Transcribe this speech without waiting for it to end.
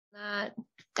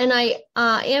and I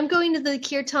am going to the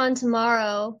kirtan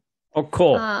tomorrow. Oh,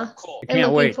 cool. Cool. I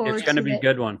can't wait. It's going to be a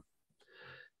good one.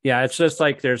 Yeah, it's just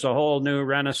like there's a whole new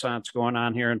renaissance going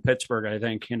on here in Pittsburgh, I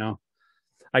think, you know.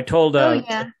 I told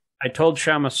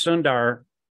Shama Sundar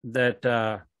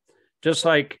that just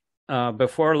like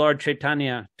before Lord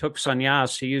Chaitanya took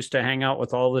sannyas, he used to hang out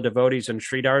with all the devotees in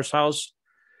Sridhar's house.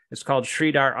 It's called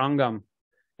Sridhar Angam.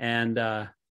 And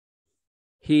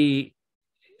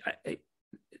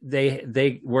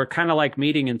they were kind of like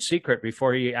meeting in secret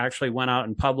before he actually went out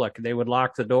in public. They would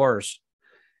lock the doors.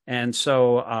 And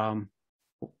so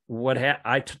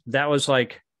that was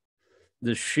like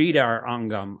the Sridhar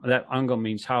Angam. That Angam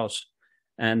means house.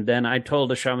 And then I told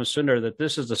the Shamasundar that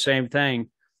this is the same thing.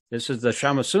 This is the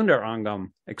Shamasundar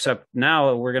Angam, except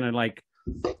now we're going to like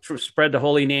spread the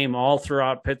holy name all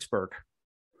throughout Pittsburgh.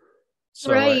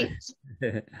 So, right.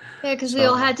 Yeah, because we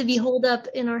all had to be holed up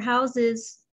in our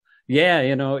houses. Yeah,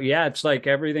 you know, it's like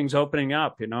everything's opening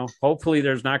up, you know. Hopefully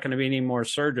there's not going to be any more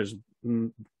surges.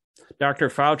 Dr.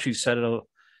 Fauci said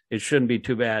it shouldn't be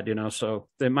too bad, you know, so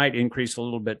they might increase a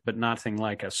little bit, but nothing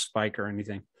like a spike or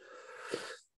anything.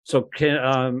 So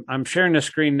I'm sharing the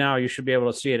screen now. You should be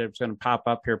able to see it. It's going to pop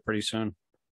up here pretty soon.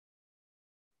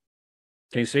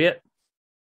 Can you see it?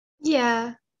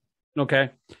 Yeah.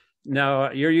 Okay.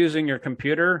 Now you're using your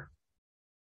computer?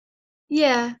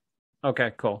 Yeah.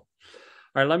 Okay, cool.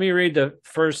 All right, let me read the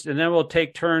first, and then we'll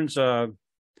take turns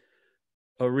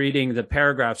reading the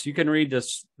paragraphs. You can read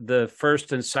the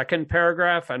first and second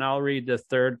paragraph, and I'll read the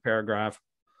third paragraph.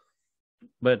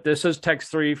 But this is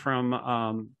text 3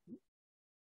 from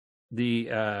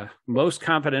the most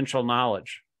confidential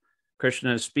knowledge.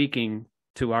 Krishna is speaking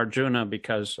to Arjuna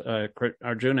because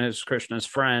Arjuna is Krishna's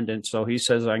friend, and so he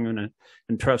says, I'm going to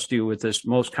entrust you with this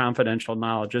most confidential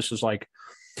knowledge. This is like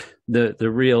the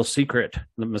real secret,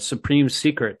 the supreme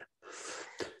secret.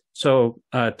 So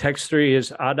text 3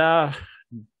 is Ada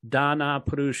Dana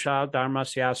Purusha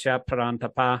Dharmasyasya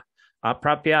Parantapa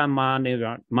Aprapya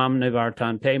Mam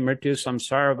Nivartante Mrityu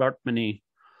Samsara Vartmani.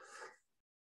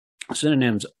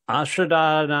 Synonyms: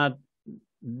 Ashradana,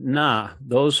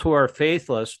 those who are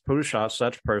faithless, Purusha,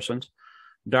 such persons,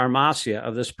 Dharmasya,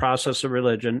 of this process of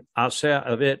religion, Asya,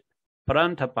 of it,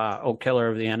 Parantapa, O killer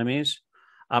of the enemies,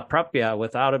 Aprapya,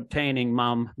 without obtaining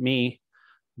Mam, me,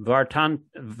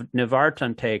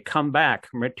 Nivartante, come back,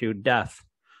 Mrityu, death,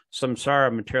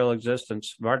 Samsara, material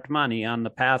existence, Vartmani, on the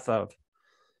path of.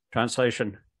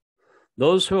 Translation: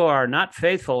 those who are not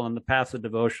faithful in the path of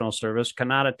devotional service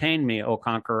cannot attain me, O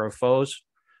conqueror of foes,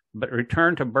 but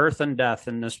return to birth and death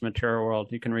in this material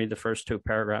world. You can read the first 2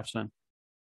 paragraphs then.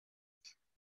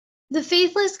 The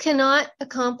faithless cannot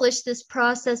accomplish this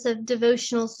process of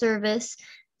devotional service.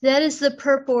 That is the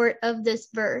purport of this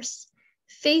verse.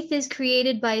 Faith is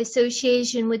created by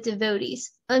association with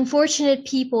devotees. Unfortunate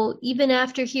people, even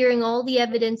after hearing all the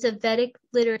evidence of Vedic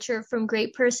literature from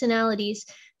great personalities,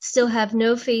 still have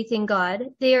no faith in God.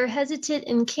 They are hesitant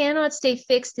and cannot stay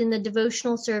fixed in the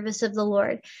devotional service of the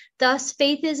Lord. Thus,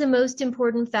 faith is a most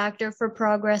important factor for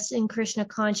progress in Krishna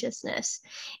consciousness.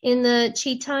 In the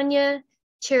Chaitanya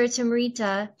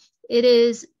Charitamrita, it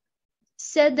is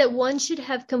said that one should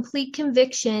have complete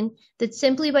conviction that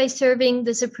simply by serving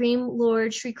the Supreme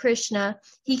Lord Sri Krishna,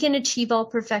 he can achieve all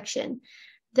perfection.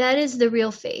 That is the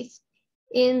real faith.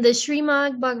 In the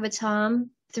Srimad Bhagavatam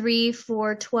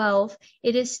 3:4-12,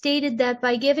 it is stated that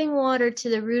by giving water to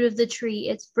the root of the tree,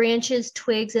 its branches,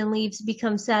 twigs, and leaves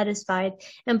become satisfied,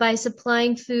 and by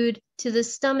supplying food to the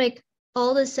stomach,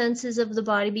 all the senses of the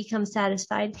body become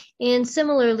satisfied. And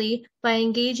similarly, by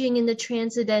engaging in the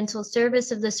transcendental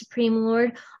service of the Supreme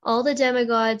Lord, all the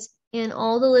demigods and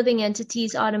all the living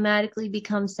entities automatically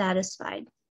become satisfied.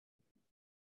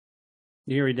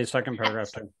 You read the second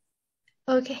paragraph too.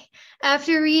 Okay.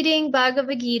 After reading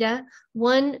Bhagavad-gītā,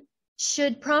 one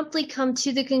should promptly come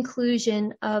to the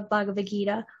conclusion of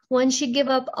Bhagavad-gītā. One should give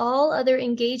up all other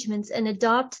engagements and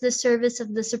adopt the service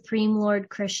of the Supreme Lord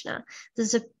Krishna,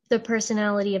 the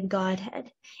personality of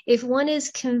Godhead. If one is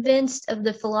convinced of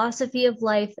the philosophy of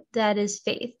life, that is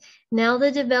faith. Now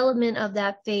the development of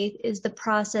that faith is the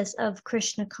process of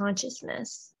Krishna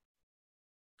consciousness.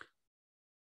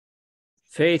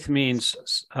 Faith means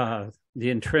the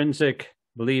intrinsic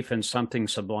belief in something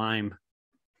sublime.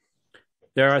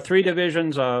 There are 3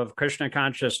 divisions of Krishna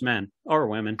conscious men or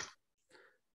women.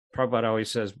 Prabhupada always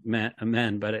says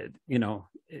men, but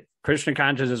Krishna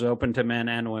conscious is open to men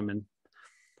and women.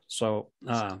 So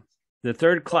the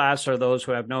third class are those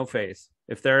who have no faith.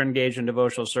 If they're engaged in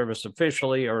devotional service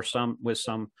officially or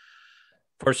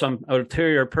for some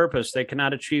ulterior purpose, they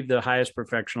cannot achieve the highest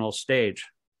perfectional stage.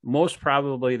 Most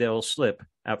probably they will slip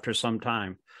after some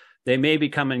time. They may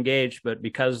become engaged, but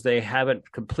because they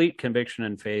haven't complete conviction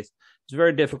in faith, it's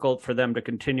very difficult for them to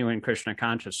continue in Krishna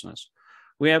consciousness.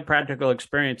 We have practical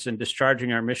experience in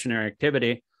discharging our missionary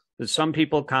activity that some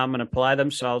people come and apply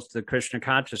themselves to the Krishna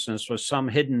consciousness with some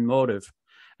hidden motive.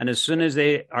 And as soon as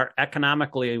they are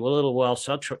economically a little well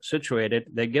situated,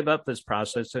 they give up this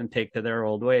process and take to their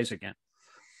old ways again.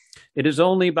 It is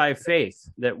only by faith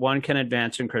that one can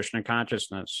advance in Krishna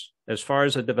consciousness. As far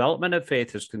as the development of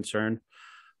faith is concerned,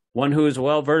 one who is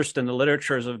well versed in the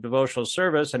literatures of devotional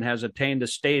service and has attained the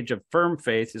stage of firm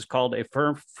faith is called a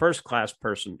first-class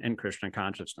person in Krishna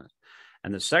consciousness.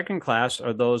 And the second class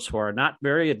are those who are not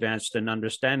very advanced in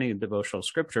understanding the devotional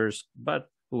scriptures, but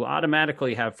who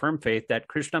automatically have firm faith that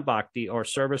Krishna Bhakti or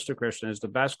service to Krishna is the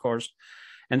best course,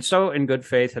 and so in good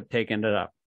faith have taken it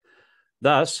up.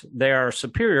 Thus, they are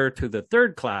superior to the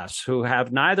third class, who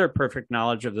have neither perfect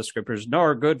knowledge of the scriptures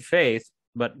nor good faith,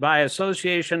 but by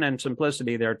association and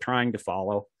simplicity, they're trying to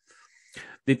follow.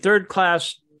 The third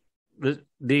class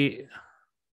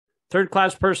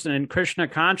person in Krishna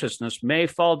consciousness may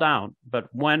fall down, but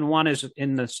when one is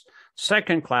in the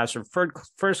second class or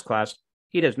first class,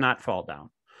 he does not fall down.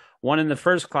 One in the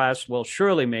first class will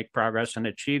surely make progress and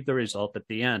achieve the result at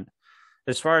the end.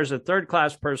 As far as the third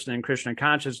class person in Krishna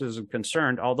consciousness is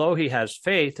concerned, although he has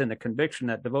faith in the conviction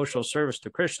that devotional service to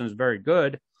Krishna is very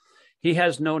good, he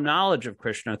has no knowledge of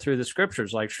Krishna through the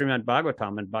scriptures like Srimad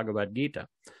Bhagavatam and Bhagavad-gītā.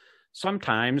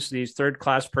 Sometimes these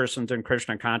third-class persons in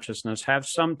Krishna consciousness have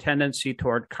some tendency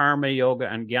toward karma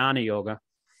yoga and jnana yoga.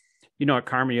 You know what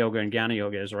karma yoga and jnana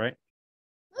yoga is, right?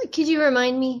 Could you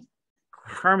remind me?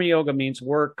 Karma yoga means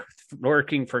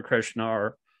working for Krishna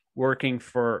or working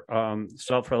for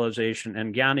self-realization,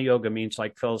 and jnana yoga means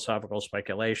like philosophical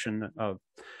speculation of,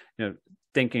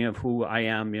 thinking of who I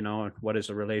am, and what is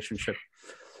a relationship.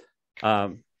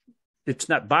 It's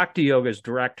not bhakti yoga is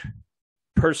direct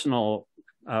personal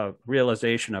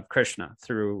realization of Krishna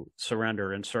through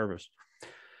surrender and service.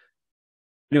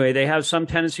 Anyway, they have some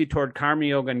tendency toward karma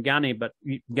yoga and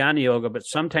jnana yoga, but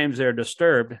sometimes they're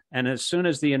disturbed. And as soon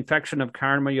as the infection of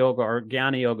karma yoga or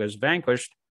jnana yoga is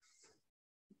vanquished,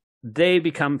 they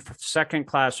become second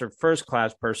class or first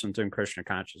class persons in Krishna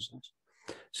consciousness.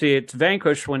 See, it's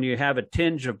vanquished when you have a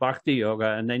tinge of bhakti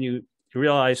yoga, and then you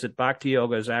realize that bhakti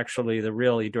yoga is actually the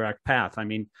really direct path. I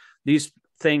mean, these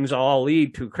things all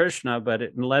lead to Krishna, but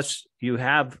unless you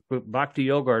have bhakti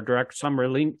yoga or some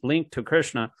link to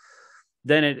Krishna,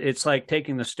 then it's like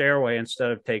taking the stairway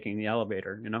instead of taking the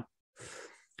elevator,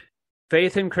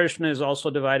 Faith in Krishna is also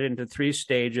divided into 3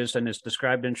 stages and is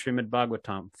described in Srimad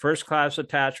Bhagavatam. First class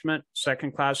attachment,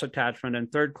 second class attachment,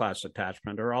 and third class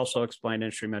attachment are also explained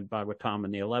in Srimad Bhagavatam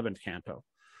in the 11th canto.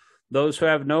 Those who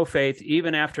have no faith,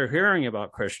 even after hearing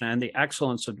about Krishna and the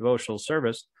excellence of devotional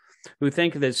service, who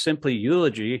think of it as simply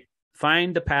eulogy,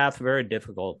 find the path very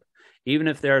difficult. Even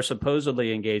if they are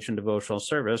supposedly engaged in devotional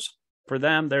service, for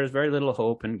them, there's very little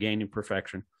hope in gaining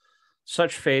perfection.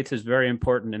 Such faith is very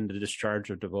important in the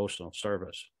discharge of devotional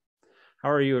service.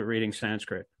 How are you at reading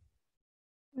Sanskrit?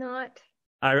 Not.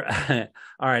 All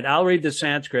right, I'll read the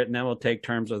Sanskrit and then we'll take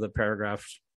terms of the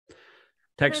paragraphs.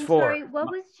 Text 4. Sorry, what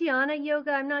was jnana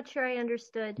yoga? I'm not sure I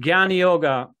understood.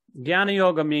 Jnana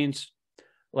yoga means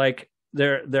like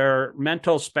they're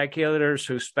mental speculators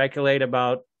who speculate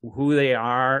about who they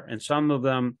are, and some of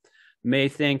them may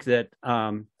think that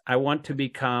I want to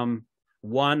become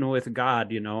one with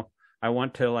God, I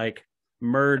want to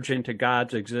merge into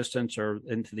God's existence or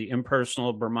into the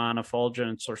impersonal Brahman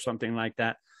effulgence or something like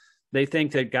that. They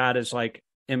think that God is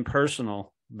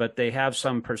impersonal, but they have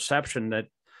some perception that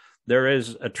there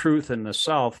is a truth in the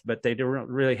self, but they don't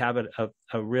really have a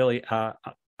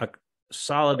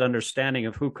solid understanding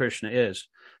of who Krishna is,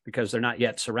 because they're not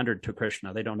yet surrendered to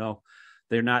Krishna. They don't know.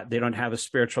 They don't have a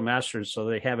spiritual master, so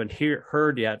they haven't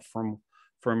heard yet from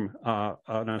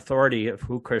an authority of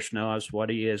who Krishna is, what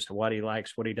he is, what he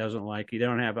likes, what he doesn't like. They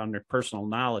don't have personal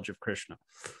knowledge of Krishna.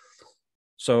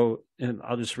 So, and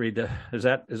I'll just read is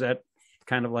that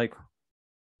kind of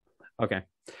okay.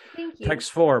 Thank you.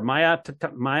 Text 4. Maya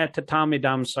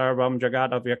tatamidam sarvam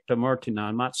jagat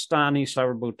avyaktamurtina matstani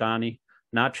sarvabhutani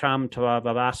nacham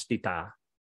tvavavastita.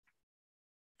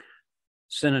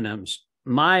 Synonyms.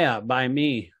 Maya, by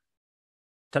me.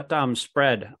 Tatam,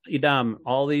 spread. Idam,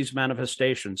 all these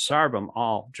manifestations. Sarvam,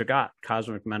 all. Jagat,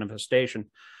 cosmic manifestation.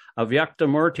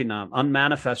 Avyaktamurtinam,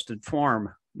 unmanifested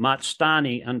form.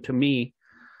 Matstani, unto me.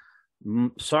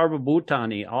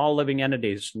 Sarvabhutani, all living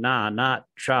entities. Na, not.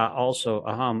 Cha, also.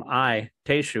 Aham, I.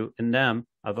 Teshu, in them.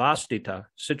 Avastita,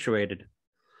 situated.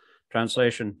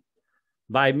 Translation.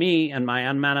 By me and my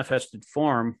unmanifested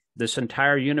form, this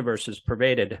entire universe is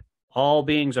pervaded. All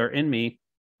beings are in me,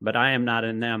 but I am not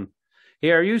in them.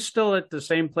 Hey, are you still at the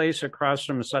same place across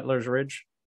from Settlers Ridge?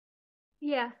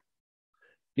 Yeah.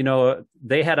 You know,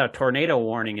 they had a tornado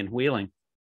warning in Wheeling.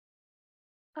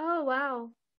 Oh, wow.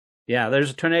 Yeah,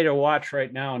 there's a tornado watch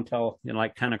right now until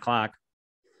like 10 o'clock.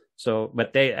 So,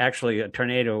 but they actually, a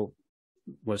tornado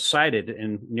was sighted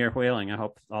near Wheeling. I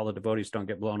hope all the devotees don't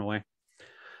get blown away.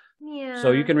 Yeah.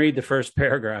 So you can read the first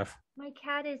paragraph. My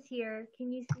cat is here.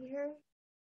 Can you see her?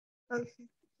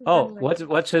 Oh,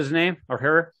 what's his name or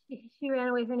her? She ran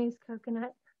away. Her name's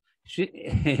Coconut.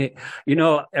 She,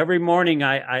 every morning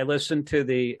I listen to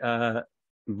the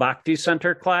Bhakti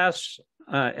Center class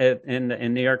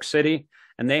in New York City,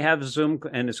 and they have Zoom,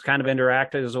 and it's kind of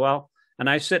interactive as well. And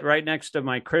I sit right next to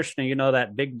my Krishna,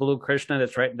 that big blue Krishna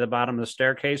that's right at the bottom of the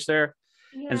staircase there.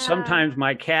 Yeah. And sometimes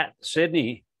my cat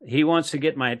Sydney, he wants to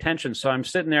get my attention, so I'm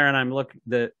sitting there and I'm looking.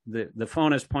 The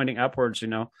phone is pointing upwards,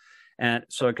 and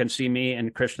so it can see me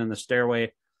and Krishna in the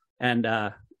stairway, and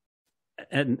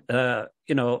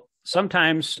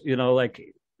sometimes,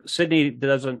 like Sydney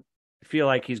doesn't feel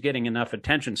like he's getting enough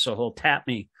attention, so he'll tap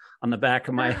me on the back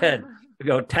of my head,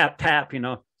 go tap, tap,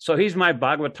 So he's my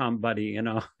Bhagavatam buddy, and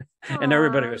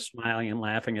everybody was smiling and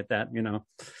laughing at that,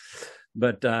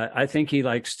 But I think he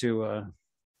likes to,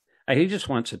 he just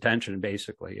wants attention,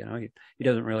 basically, He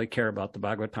doesn't really care about the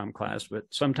Bhagavatam class, but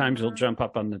sometimes he'll jump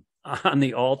up on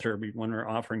the altar when we're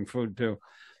offering food too.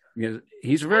 Because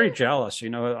he's very jealous,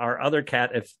 our other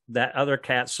cat, if that other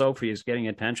cat, Sophie, is getting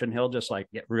attention, he'll just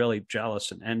like get really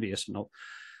jealous and envious, and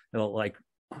he'll like,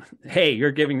 hey,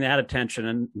 you're giving that attention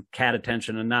and cat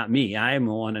attention and not me. I'm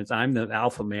the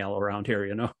alpha male around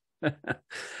here,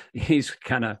 He's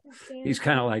kind of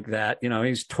like that,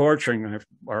 he's torturing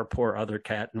our poor other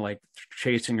cat and like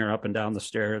chasing her up and down the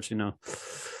stairs,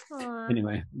 Aww.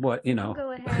 Anyway, Go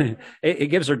ahead. it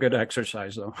gives her good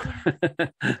exercise though.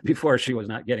 Before she was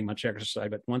not getting much exercise,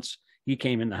 but once he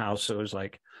came in the house, it was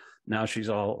like, now she's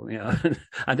all,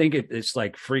 I think it's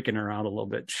like freaking her out a little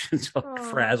bit. She's all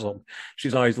frazzled.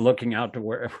 She's always looking out to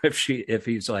where, if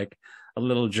he's like a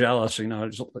little jealous,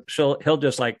 he'll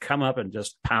just like come up and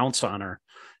just pounce on her,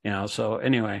 so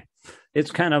anyway,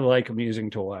 it's kind of like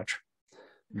amusing to watch.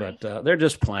 But they're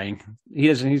just playing.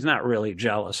 He's not really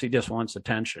jealous. He just wants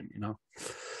attention,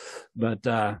 But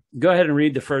go ahead and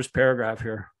read the first paragraph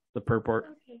here, the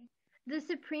purport. Okay. The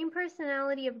Supreme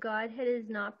Personality of Godhead is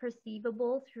not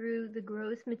perceivable through the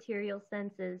gross material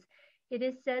senses. It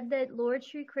is said that Lord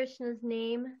Sri Krishna's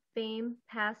name, fame,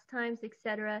 pastimes,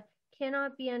 etc.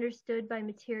 cannot be understood by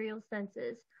material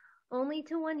senses. Only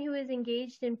to one who is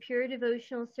engaged in pure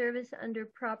devotional service under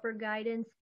proper guidance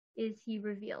is he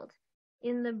revealed.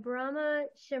 In the Brahma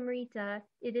Shamrita,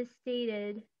 it is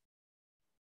stated,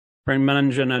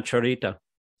 Premanjana Charita.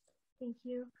 Thank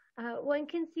you. One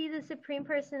can see the Supreme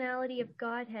Personality of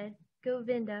Godhead,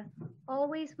 Govinda,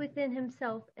 always within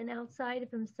himself and outside of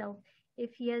himself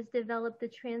if he has developed the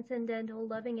transcendental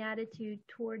loving attitude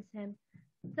towards him.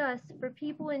 Thus, for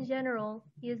people in general,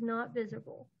 he is not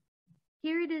visible.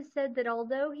 Here it is said that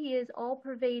although he is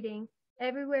all-pervading,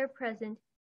 everywhere present,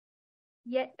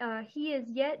 yet he is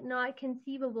yet not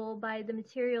conceivable by the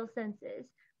material senses,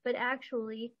 but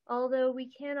actually, although we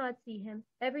cannot see him,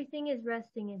 everything is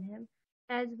resting in him.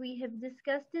 As we have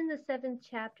discussed in the 7th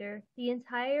chapter, the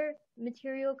entire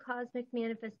material cosmic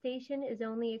manifestation is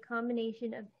only a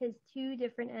combination of his two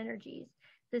different energies,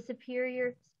 the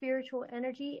superior spiritual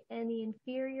energy and the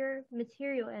inferior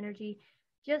material energy.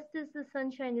 Just as the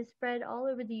sunshine is spread all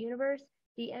over the universe,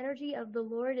 the energy of the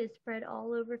Lord is spread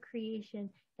all over creation,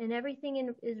 and everything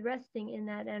is resting in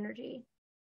that energy.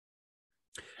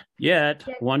 Yet,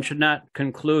 one should not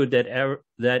conclude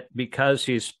that because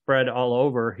he's spread all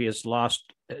over, he has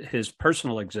lost his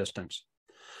personal existence.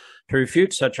 To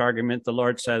refute such argument, the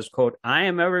Lord says, quote, I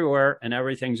am everywhere and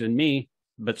everything's in me,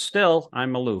 but still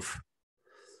I'm aloof.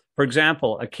 For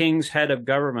example, a king heads a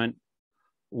government,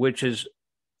 which is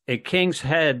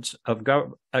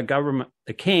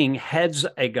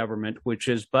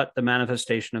but the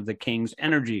manifestation of the king's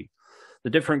energy. The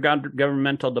different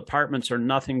governmental departments are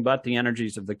nothing but the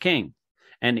energies of the king,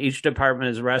 and each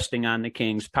department is resting on the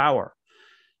king's power.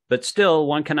 But still,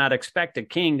 one cannot expect a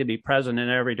king to be present in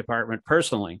every department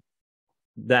personally.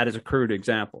 That is a crude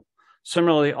example.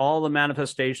 Similarly, all the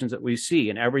manifestations that we see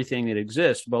and everything that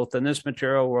exists, both in this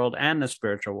material world and the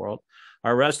spiritual world,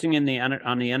 are resting on the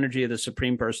energy of the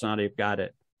Supreme Personality of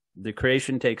Godhead. The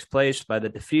creation takes place by the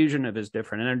diffusion of his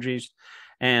different energies,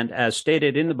 and as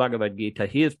stated in the Bhagavad-gītā,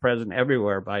 he is present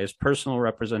everywhere by his personal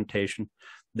representation,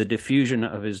 the diffusion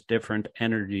of his different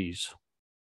energies.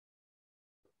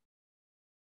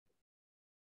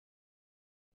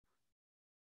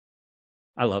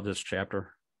 I love this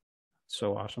chapter.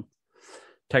 So awesome.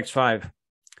 Text 5.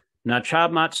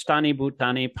 Nachamat stani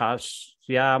bhutani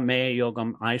pasya me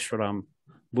yogam aishwaram.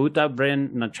 Bhuta brin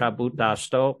nacha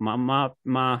sto mama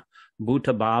ma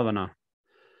bhuta bhavana.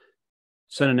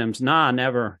 Synonyms: na,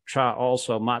 never; cha,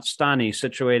 also; matstani,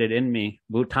 situated in me;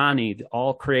 bhutani,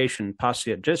 all creation;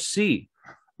 pasya, just see;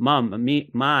 me,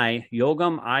 my;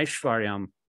 yogam aishwaryam,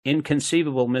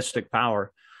 inconceivable mystic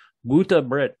power; bhuta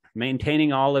brit,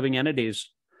 maintaining all living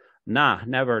entities; na,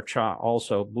 never; cha,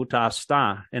 also;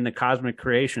 bhutasta, in the cosmic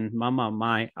creation; mama,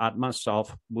 my; atma,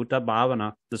 self; bhuta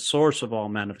bhavana, the source of all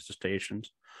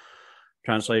manifestations.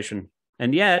 Translation: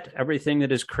 and yet everything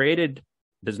that is created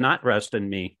does not rest in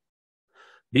me.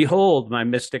 Behold my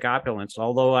mystic opulence.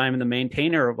 Although I am the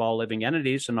maintainer of all living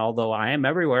entities, and although I am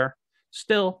everywhere,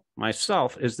 still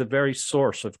myself is the very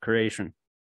source of creation.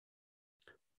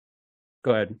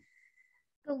 Go ahead.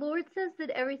 The Lord says that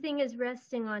everything is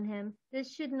resting on him.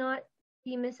 This should not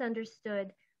be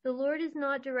misunderstood. The Lord is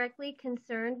not directly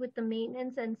concerned with the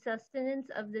maintenance and sustenance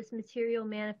of this material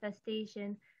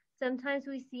manifestation. Sometimes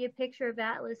we see a picture of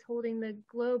Atlas holding the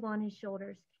globe on his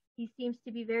shoulders. He seems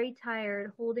to be very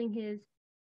tired, holding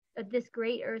this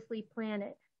great earthly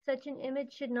planet. Such an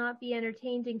image should not be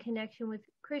entertained in connection with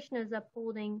Krishna's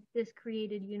upholding this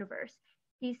created universe.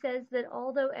 He says that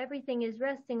although everything is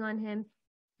resting on him,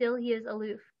 still he is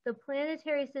aloof. The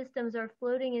planetary systems are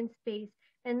floating in space,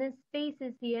 and this space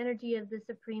is the energy of the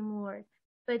Supreme Lord.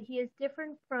 But he is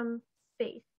different from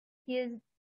space. He is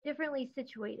differently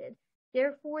situated.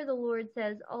 Therefore, the Lord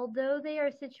says, although they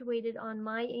are situated on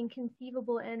my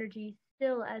inconceivable energy,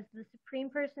 still as the Supreme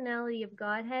Personality of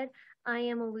Godhead, I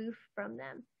am aloof from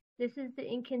them. This is the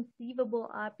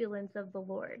inconceivable opulence of the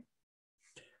Lord.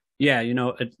 Yeah,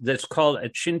 that's called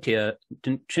achintya.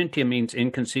 Achintya means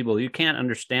inconceivable. You can't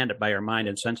understand it by your mind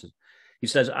and senses. He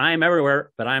says, I am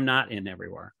everywhere, but I'm not in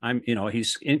everywhere.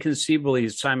 He's inconceivably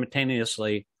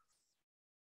simultaneously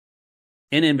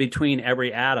in between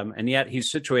every atom, and yet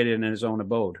he's situated in his own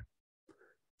abode,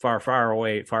 far, far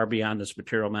away, far beyond this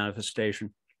material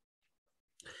manifestation.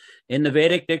 In the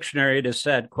Vedic dictionary, it is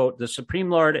said, quote, the Supreme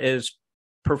Lord is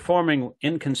performing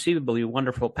inconceivably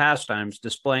wonderful pastimes,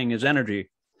 displaying his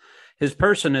energy. His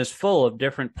person is full of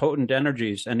different potent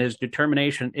energies, and his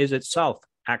determination is itself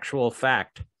actual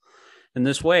fact. In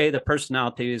this way, the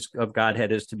personality of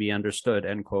Godhead is to be understood,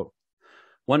 end quote.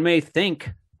 We may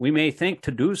think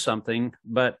to do something,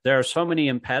 but there are so many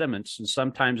impediments, and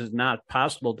sometimes it's not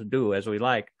possible to do as we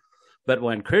like. But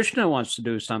when Krishna wants to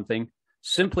do something,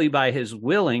 simply by his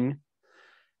willing,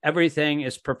 everything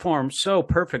is performed so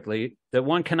perfectly that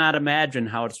one cannot imagine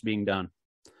how it's being done.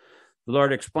 The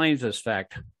Lord explains this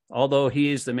fact. Although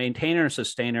he is the maintainer and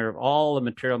sustainer of all the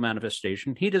material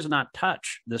manifestation, he does not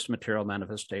touch this material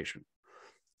manifestation.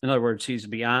 In other words, he's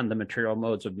beyond the material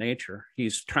modes of nature.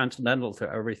 He's transcendental to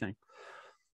everything.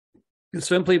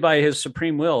 Simply by his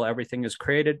supreme will, everything is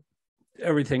created,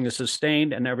 everything is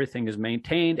sustained, and everything is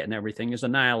maintained, and everything is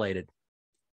annihilated.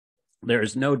 There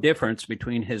is no difference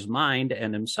between his mind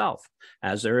and himself,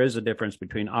 as there is a difference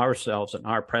between ourselves and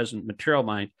our present material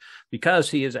mind, because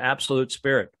he is absolute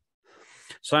spirit.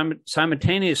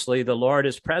 Simultaneously, the Lord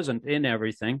is present in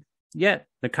everything, yet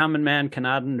the common man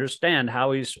cannot understand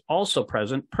how he's also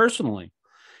present personally.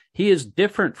 He is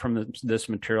different from this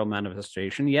material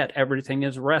manifestation, yet everything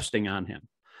is resting on him.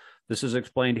 This is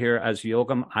explained here as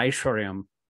Yogam Aishwaryam,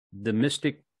 the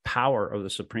mystic power of the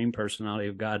Supreme Personality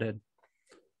of Godhead.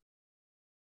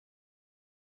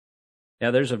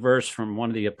 Yeah, there's a verse from one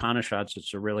of the Upanishads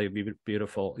that's a really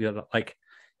beautiful, like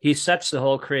he sets the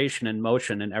whole creation in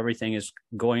motion and everything is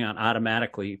going on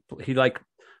automatically. He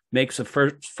makes a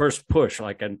first push,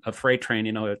 like a freight train,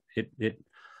 it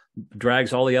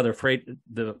drags all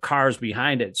the cars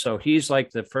behind it. So he's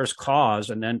like the first cause,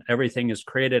 and then everything is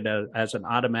created as an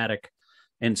automatic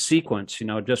in sequence,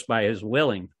 just by his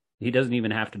willing. He doesn't even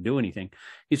have to do anything.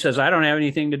 He says, I don't have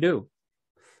anything to do,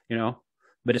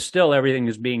 but it's still everything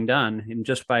is being done and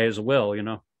just by his will,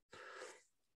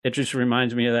 It just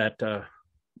reminds me of that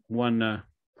one, I'm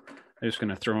just going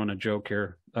to throw in a joke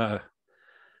here.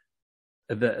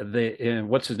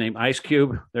 What's his name? Ice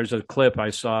Cube. There's a clip I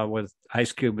saw with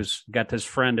Ice Cube has got this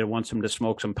friend that wants him to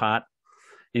smoke some pot.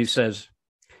 He says,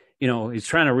 he's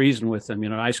trying to reason with him.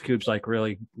 Ice Cube's like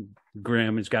really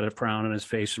grim. He's got a frown on his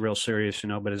face, real serious,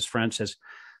 but his friend says,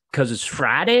 because it's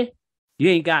Friday, you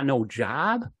ain't got no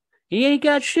job. You ain't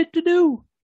got shit to do.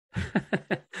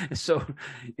 So,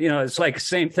 it's like the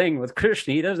same thing with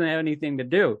Krishna. He doesn't have anything to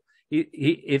do.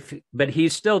 But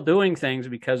he's still doing things,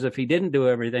 because if he didn't do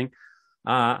everything,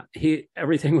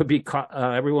 everything would be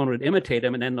everyone would imitate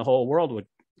him, and then the whole world would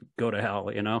go to hell,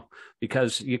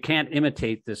 because you can't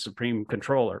imitate the supreme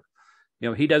controller.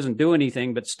 he doesn't do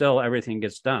anything, but still everything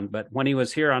gets done. But when he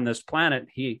was here on this planet,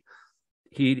 he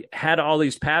had all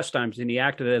these pastimes, and he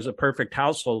acted as a perfect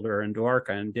householder in Dwarka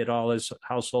and did all his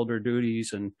householder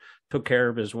duties and took care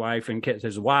of his wife and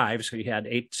his wives. He had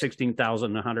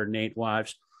 16,108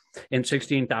 wives in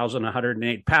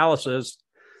 16,108 palaces,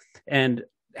 and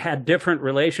had different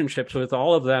relationships with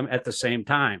all of them at the same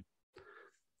time.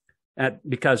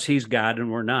 Because he's God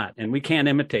and we're not, and we can't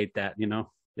imitate that.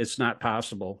 It's not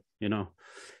possible.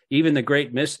 Even the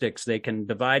great mystics, they can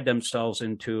divide themselves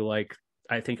into, like,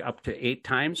 I think up to 8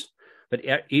 times, but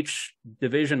each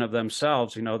division of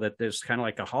themselves, that there's kind of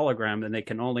like a hologram, and they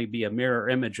can only be a mirror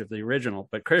image of the original.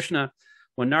 But Krishna,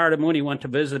 when Narada Muni went to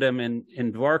visit him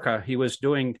in Dwarka, he was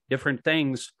doing different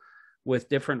things with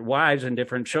different wives and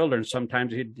different children.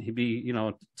 Sometimes he'd be,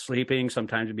 sleeping.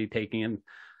 Sometimes he'd be taking in,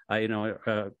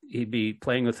 he'd be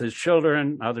playing with his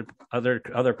children.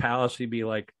 Other palace, he'd be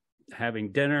like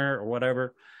having dinner or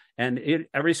whatever. And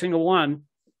every single one,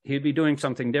 he'd be doing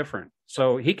something different.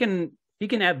 So he can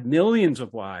have millions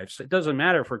of wives. It doesn't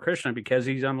matter for Krishna because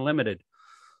he's unlimited.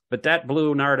 But that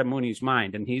blew Narada Muni's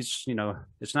mind, and he's,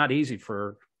 it's not easy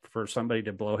for somebody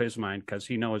to blow his mind because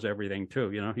he knows everything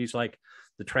too. He's like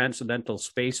the transcendental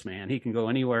spaceman. He can go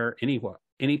anywhere,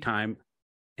 anytime,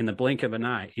 in the blink of an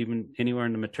eye, even anywhere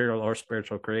in the material or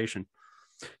spiritual creation.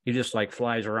 He just like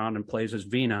flies around and plays his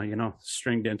veena,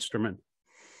 stringed instrument.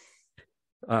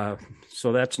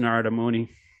 So that's Narada Muni.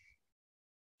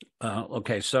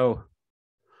 Okay, so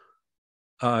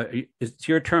it's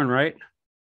your turn, right?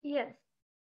 Yes.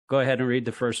 Go ahead and read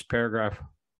the first paragraph.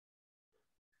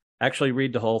 Actually,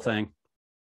 read the whole thing.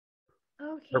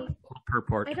 Okay.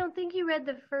 Purport. I don't think you read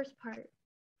the first part.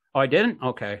 Oh, I didn't?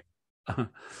 Okay.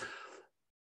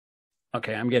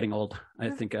 Okay, I'm getting old. I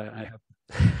think I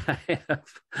have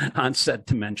onset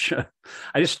dementia.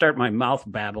 I just start my mouth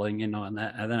babbling, and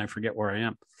then I forget where I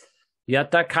am.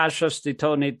 Yata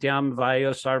kashastito nityam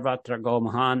vayo sarvatra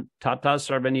gomahan tata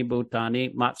sarvani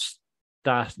bhutani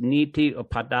matstaniti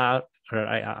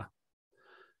upadaraya.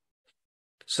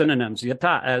 Synonyms.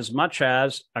 Yata, as much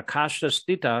as,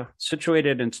 akashastita,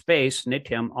 situated in space,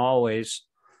 nityam, always,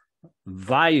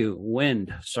 vayu,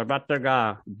 wind,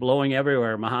 sarvatra, blowing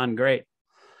everywhere, mahan, great.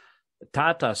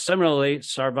 Tata, similarly,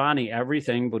 sarvani,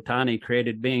 everything, bhutani,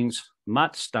 created beings,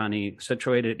 matstani,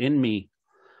 situated in me.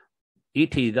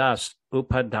 Iti, thus,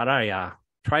 upadaraya,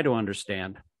 try to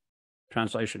understand.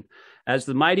 Translation. As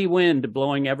the mighty wind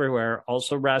blowing everywhere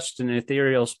also rests in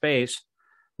ethereal space,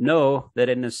 know that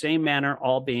in the same manner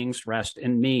all beings rest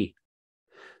in me.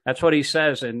 That's what he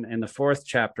says in the 4th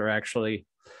chapter, actually.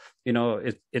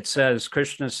 It says,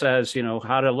 Krishna says,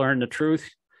 how to learn the truth.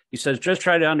 He says, just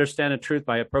try to understand the truth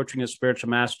by approaching a spiritual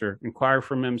master. Inquire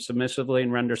from him submissively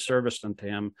and render service unto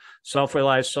him.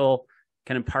 Self-realized soul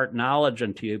can impart knowledge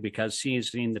unto you because he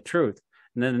has seen the truth.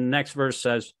 And then the next verse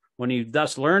says, when you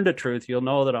thus learn the truth, you'll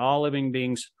know that all living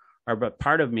beings are but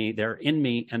part of me. They're in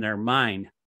me and they're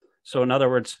mine. So in other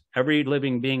words, every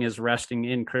living being is resting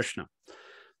in Krishna.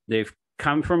 They've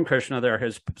come from Krishna. They're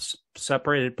his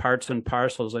separated parts and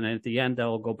parcels. And at the end,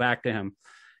 they'll go back to him.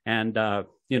 And,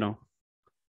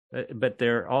 but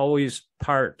they're always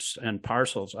parts and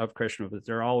parcels of Krishna, but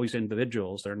they're always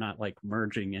individuals. They're not like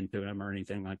merging into him or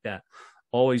anything like that.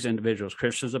 Always individuals.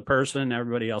 Krishna's a person.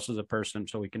 Everybody else is a person.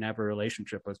 So we can have a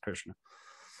relationship with Krishna.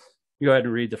 Go ahead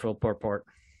and read the full purport.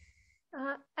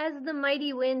 As the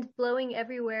mighty wind blowing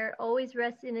everywhere always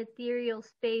rests in ethereal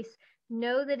space,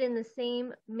 know that in the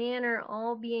same manner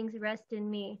all beings rest in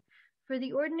me. For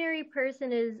the ordinary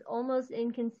person, it is almost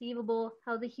inconceivable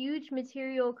how the huge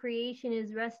material creation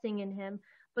is resting in him,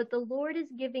 but the Lord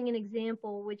is giving an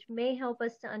example which may help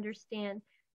us to understand.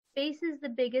 Space is the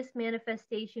biggest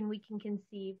manifestation we can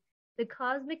conceive. The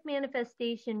cosmic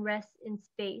manifestation rests in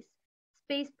space.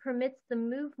 Space permits the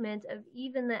movement of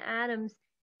even the atoms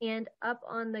and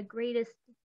on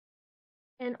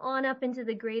up into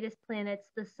the greatest planets,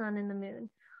 the sun and the moon.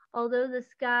 Although the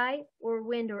sky, or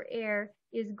wind or air,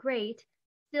 is great,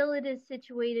 still it is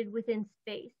situated within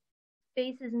space.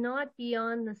 Space is not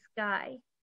beyond the sky.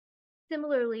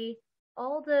 Similarly,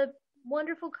 all the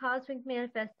wonderful cosmic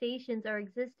manifestations are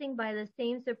existing by the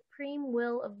same supreme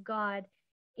will of God,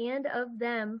 and of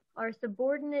them are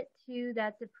subordinate to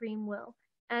that supreme will.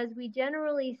 As we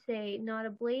generally say, not a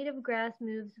blade of grass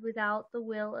moves without the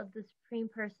will of the Supreme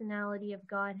Personality of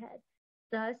Godhead.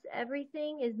 Thus,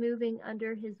 everything is moving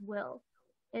under his will.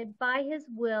 And by his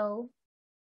will,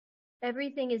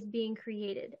 everything is being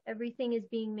created, everything is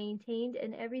being maintained,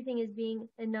 and everything is being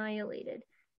annihilated.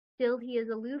 Still, he is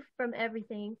aloof from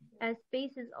everything, as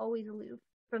space is always aloof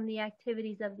from the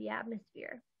activities of the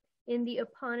atmosphere. In the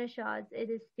Upanishads, it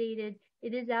is stated,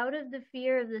 "It is out of the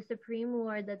fear of the Supreme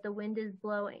Lord that the wind is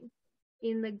blowing."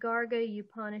 In the Garga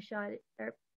Upanishad,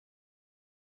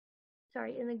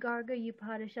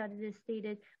 it is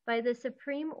stated, "By the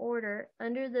supreme order,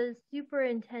 under the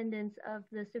superintendence of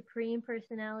the Supreme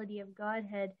Personality of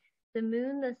Godhead, the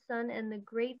moon, the sun, and the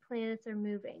great planets are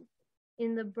moving."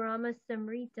 In the Brahma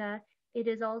Samrita, it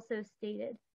is also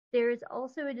stated, "There is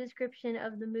also a description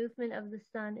of the movement of the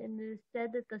sun, and it is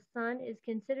said that the sun is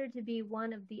considered to be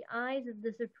one of the eyes of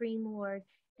the Supreme Lord,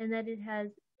 and that it has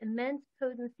immense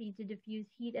potency to diffuse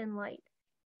heat and light.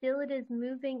 Still it is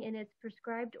moving in its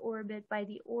prescribed orbit by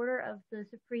the order of the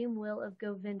supreme will of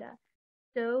Govinda."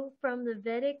 So, from the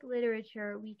Vedic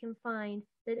literature, we can find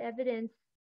evidence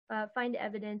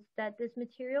that this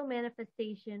material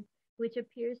manifestation, which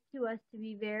appears to us to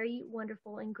be very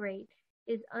wonderful and great,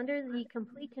 is under the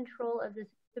complete control of the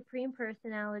Supreme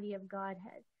Personality of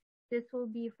Godhead. This will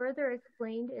be further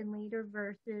explained in later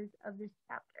verses of this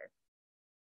chapter.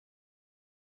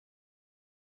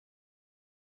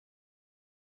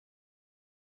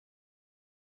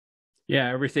 Yeah,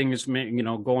 everything is,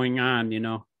 going on,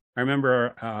 I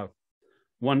remember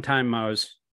one time I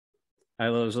was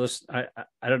listening,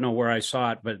 I don't know where I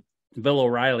saw it, but Bill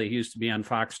O'Reilly, he used to be on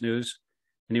Fox News,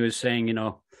 and he was saying,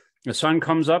 the sun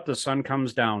comes up, the sun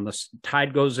comes down, the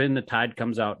tide goes in, the tide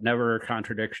comes out, never a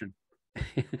contradiction.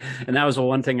 And that was the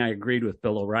one thing I agreed with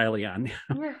Bill O'Reilly on.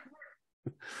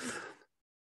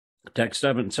 Text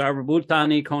 7,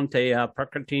 Sarvabhutani konteya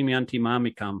prakritim yanti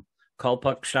mamikam,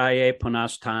 kalpakshaye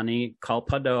punastani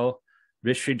kalpado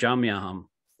vishrijamyaham.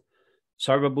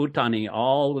 Sarvabhutani,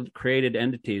 all created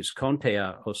entities,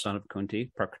 konteya, O son of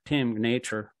Kunti, prakritim,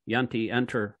 nature, yanti,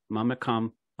 enter,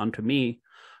 mamikam, unto me,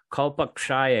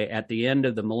 kalpakshaye, at the end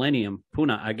of the millennium,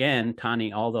 puna, again,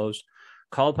 tani, all those,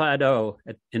 kalpado,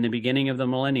 in the beginning of the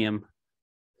millennium,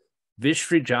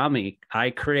 vishrijami, I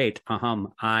create,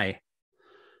 aham, I.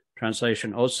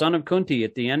 Translation, O son of Kunti,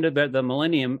 at the end of the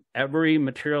millennium, every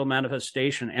material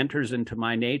manifestation enters into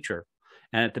my nature.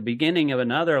 And at the beginning of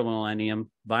another millennium,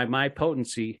 by my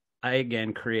potency, I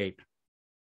again create.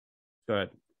 Go ahead.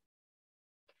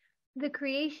 The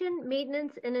creation,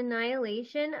 maintenance, and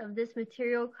annihilation of this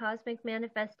material cosmic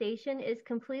manifestation is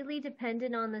completely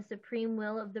dependent on the supreme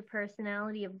will of the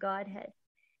personality of Godhead.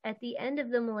 At the end of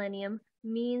the millennium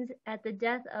means at the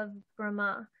death of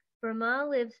Brahma. Brahma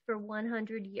lives for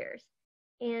 100 years,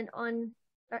 and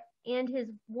his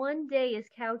one day is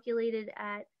calculated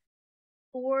at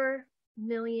 4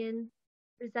 million.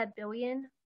 Is that billion?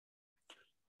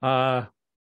 4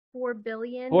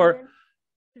 billion.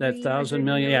 That 1,000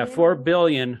 million. Yeah, 4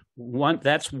 billion.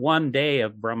 That's one day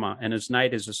of Brahma, and his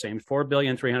night is the same.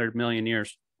 4,300,000,000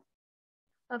 years.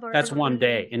 That's one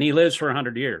day, and he lives for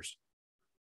 100 years.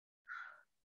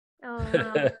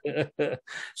 Oh, wow.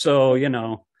 So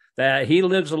that he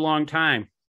lives a long time.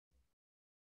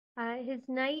 His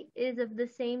night is of the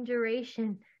same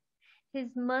duration.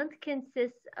 His month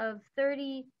consists of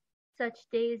 30 such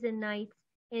days and nights,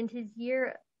 and his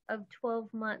year of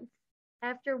 12 months.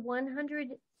 After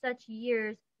 100 such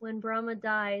years, when Brahma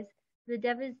dies, the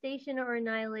devastation or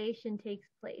annihilation takes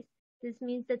place. This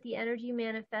means that the energy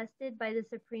manifested by the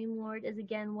Supreme Lord is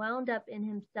again wound up in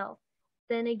himself.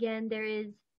 Then again, there is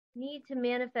need to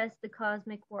manifest the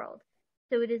cosmic world.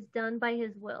 So it is done by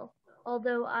his will.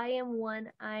 Although I am one,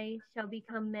 I shall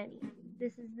become many.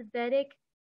 This is the Vedic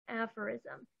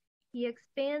aphorism. He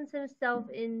expands himself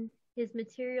in his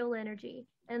material energy,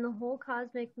 and the whole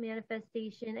cosmic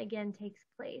manifestation again takes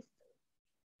place.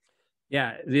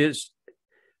 Yeah, there's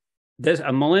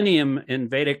a millennium in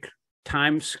Vedic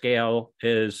time scale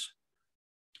is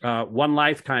one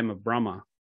lifetime of Brahma.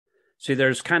 See,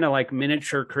 there's kind of like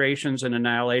miniature creations and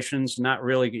annihilations, not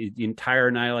really the entire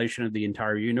annihilation of the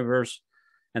entire universe.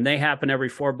 And they happen every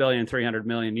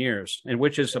 4,300,000,000 years, and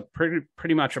which is a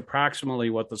pretty much approximately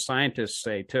what the scientists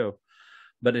say too.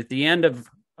 But at the end of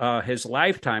his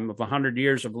lifetime of 100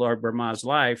 years of Lord Brahma's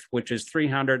life, which is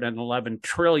 311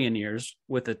 trillion years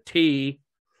with a T,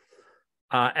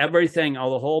 everything, the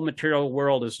whole material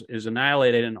world is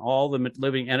annihilated, and all the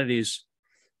living entities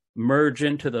merge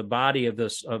into the body of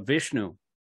this Vishnu,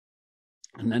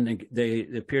 and then they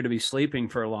appear to be sleeping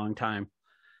for a long time,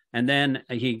 and then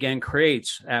he again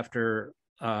creates after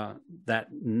that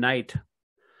night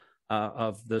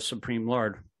of the Supreme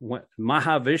Lord.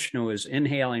 Mahavishnu is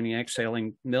inhaling and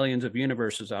exhaling millions of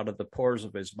universes out of the pores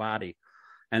of his body,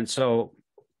 and so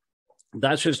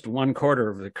that's just 1/4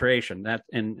 of the creation. That,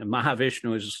 and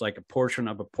Mahavishnu is just like a portion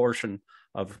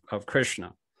of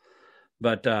Krishna,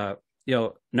 but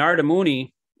Narada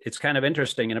Muni, it's kind of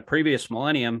interesting. In a previous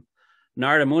millennium,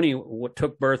 Narada Muni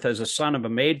took birth as a son of a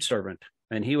maidservant,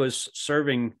 and he was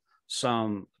serving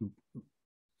some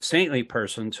saintly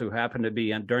persons who happened to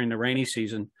be during the rainy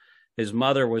season. His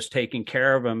mother was taking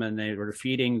care of him, and they were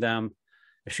feeding them.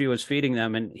 She was feeding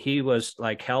them, and he was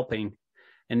like helping.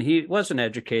 And he wasn't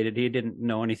educated. He didn't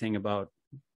know anything about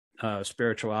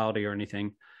spirituality or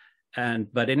anything.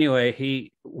 But anyway,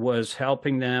 he was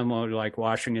helping them, or like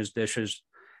washing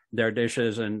their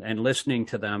dishes, and listening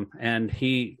to them. And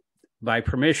he, by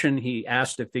permission, he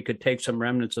asked if he could take some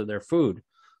remnants of their food,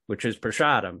 which is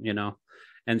prasadam,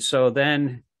 And so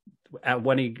then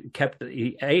when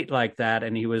he ate like that,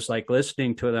 and he was like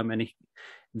listening to them, and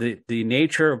the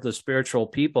nature of the spiritual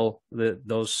people,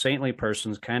 those saintly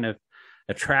persons kind of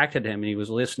attracted him, and he was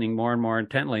listening more and more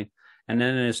intently. And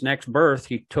then in his next birth,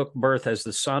 he took birth as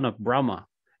the son of Brahma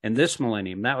in this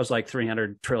millennium. That was like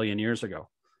 300 trillion years ago,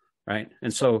 right?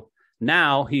 And so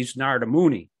now he's Narada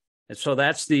Muni. And so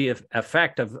that's the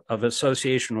effect of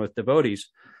association with devotees.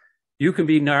 You can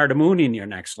be Narada Muni in your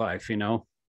next life,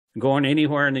 going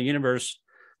anywhere in the universe.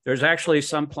 There's actually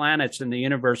some planets in the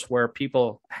universe where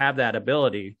people have that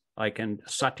ability, like in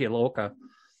Satyaloka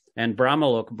and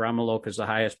Brahmaloka. Brahmaloka is the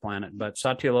highest planet, but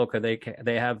Satyaloka,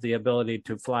 they have the ability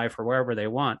to fly for wherever they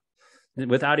want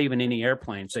without even any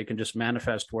airplanes. They can just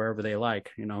manifest wherever they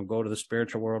like, go to the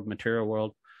spiritual world, material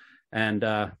world. And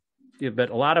but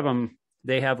a lot of them,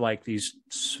 they have like these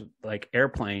like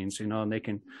airplanes, and they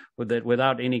can,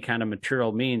 without any kind of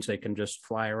material means, they can just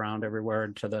fly around everywhere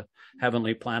to the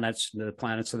heavenly planets, the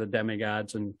planets of the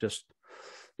demigods, and just,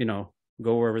 go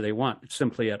wherever they want,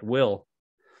 simply at will.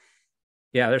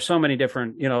 Yeah, there's so many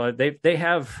different,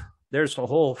 there's a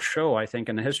whole show, I think,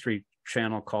 in the History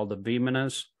Channel called the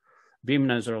Vimanas.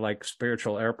 Vimanas are like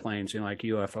spiritual airplanes, like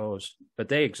UFOs, but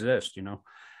they exist,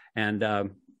 and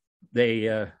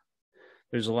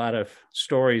there's a lot of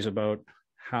stories about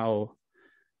how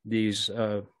these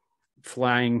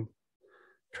flying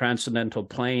transcendental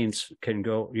planes can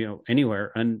go,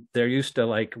 anywhere. And they're used to,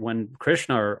 like, when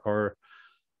Krishna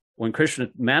when Krishna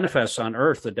manifests on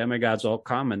earth, the demigods all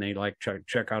come and they like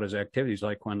check out his activities.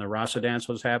 Like when the Rasa dance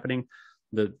was happening,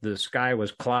 the sky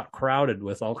was crowded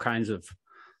with all kinds of,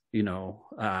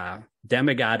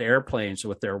 demigod airplanes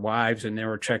with their wives, and they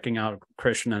were checking out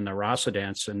Krishna and the Rasa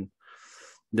dance, and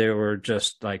they were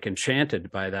just like enchanted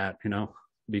by that,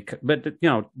 but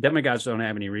demigods don't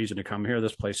have any reason to come here.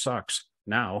 This place sucks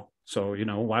now. So,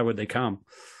 why would they come?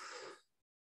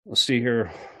 Let's see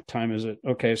here. What time is it?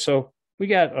 Okay. So we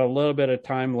got a little bit of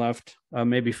time left,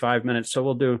 maybe 5 minutes. So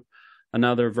we'll do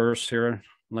another verse here,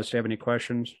 unless you have any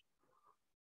questions.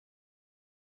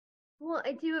 Well,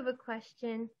 I do have a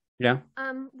question. Yeah.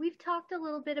 We've talked a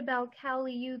little bit about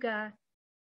Kali Yuga.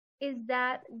 Is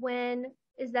that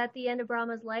the end of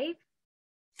Brahma's life?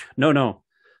 No.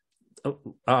 Is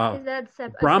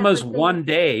that Brahma's one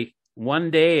day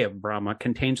of Brahma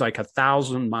contains like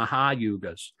 1,000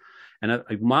 Mahayugas. And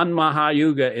one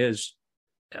Mahayuga is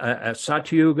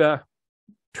Satyuga,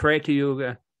 Treta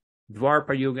Yuga,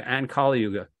 Dwapara Yuga, and Kali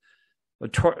Yuga.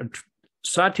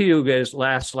 Satyuga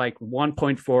lasts like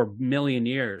 1.4 million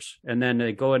years, and then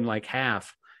they go in like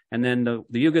half. And then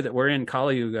the Yuga that we're in,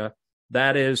 Kali Yuga,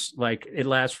 that is like,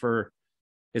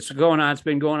 it's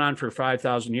been going on for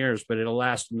 5,000 years, but it'll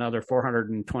last another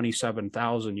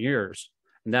 427,000 years.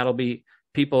 And that'll be,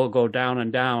 people go down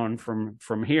and down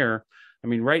from here. I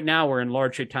mean, right now we're in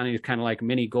Lord Chaitanya's kind of like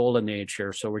mini golden age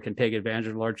here. So we can take advantage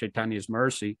of Lord Chaitanya's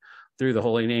mercy through the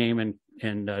holy name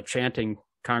and chanting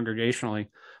congregationally.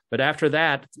 But after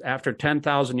that, after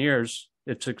 10,000 years,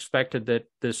 it's expected that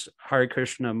this Hare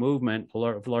Krishna movement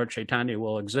of Lord Chaitanya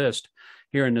will exist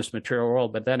here in this material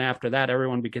world. But then after that,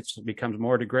 everyone becomes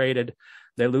more degraded.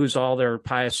 They lose all their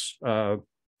pious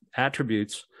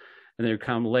attributes, and they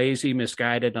become lazy,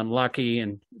 misguided, unlucky,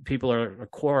 and people are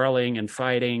quarreling and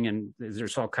fighting, and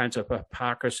there's all kinds of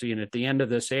hypocrisy. And at the end of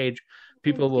this age,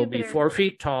 people will be 4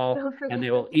 feet tall, and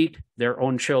they will eat their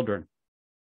own children.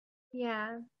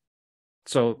 Yeah.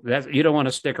 So that, you don't want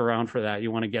to stick around for that. You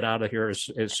want to get out of here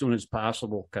as soon as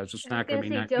possible, because it's not going to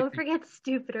be nice. Don't forget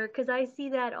stupider, because I see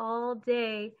that all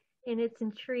day, and it's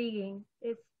intriguing.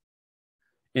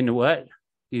 In what?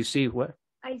 You see what?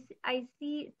 I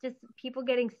see just people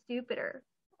getting stupider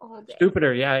all day.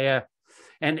 Stupider, yeah.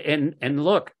 And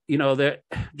look, that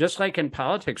just like in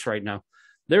politics right now,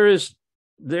 there is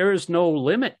no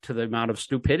limit to the amount of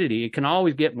stupidity. It can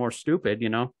always get more stupid.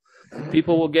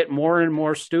 People will get more and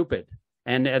more stupid.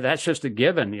 And that's just a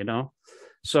given,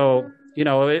 So,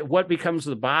 what becomes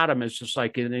the bottom is just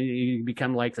like, you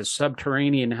become like the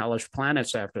subterranean hellish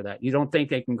planets after that. You don't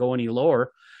think they can go any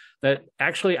lower. That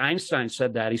actually Einstein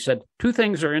said that. He said, 2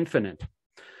 things are infinite: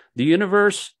 The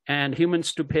universe and human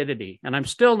stupidity. And I'm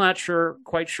still not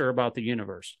quite sure about the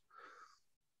universe.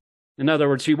 In other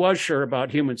words, he was sure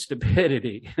about human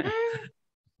stupidity.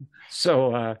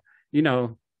 So,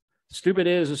 stupid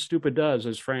is as stupid does,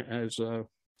 as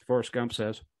Forrest Gump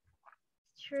says.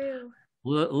 True.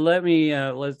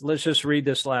 Let's just read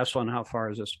this last one. How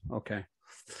far is this? Okay.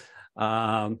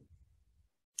 I'll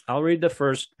read the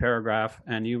first paragraph,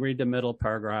 and you read the middle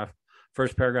paragraph,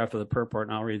 first paragraph of the purport,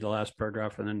 and I'll read the last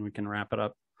paragraph, and then we can wrap it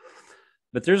up.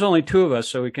 But there's only two of us,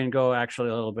 so we can go actually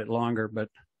a little bit longer, but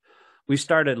we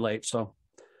started late. So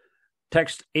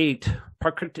text 8.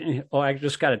 I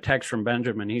just got a text from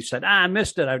Benjamin. He said, I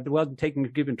missed it. I wasn't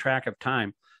keeping track of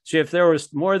time. See, if there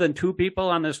was more than 2 people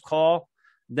on this call,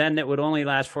 then it would only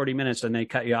last 40 minutes and they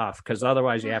cut you off, because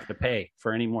otherwise you have to pay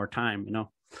for any more time,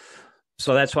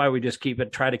 So that's why we just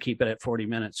try to keep it at 40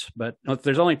 minutes. But if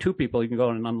there's only 2 people, you can go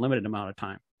an unlimited amount of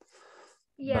time.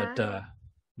 Yeah.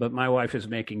 But my wife is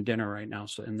making dinner right now,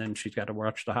 and then she's got to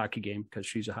watch the hockey game because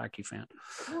she's a hockey fan.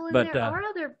 Well, and there are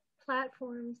other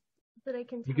platforms that I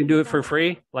can. You can do it for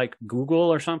free, like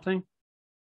Google or something.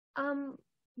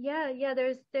 Yeah.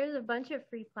 There's a bunch of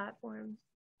free platforms.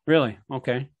 Really?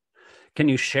 Okay. Can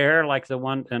you share like the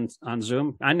one on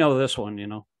Zoom? I know this one.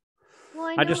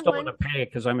 Well, I just don't want to pay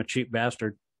because I'm a cheap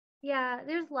bastard. Yeah,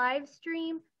 there's live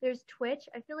stream. There's Twitch.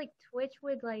 I feel like Twitch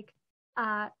would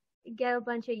get a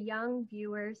bunch of young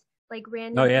viewers, like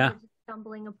randomly just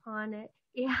stumbling upon it.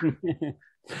 Yeah.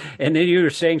 And then you were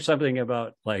saying something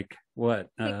about like what?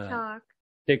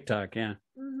 TikTok. Yeah.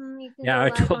 Mm-hmm, I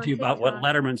told you about what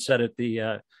Letterman said at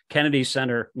the Kennedy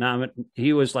Center.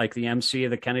 He was like the MC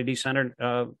of the Kennedy Center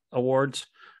awards.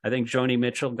 I think Joni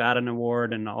Mitchell got an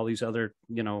award, and all these other,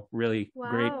 really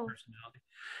great personalities.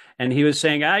 And he was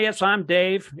saying, yes, I'm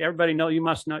Dave. Everybody know, you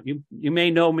must know, you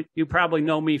may know me, you probably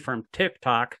know me from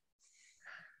TikTok.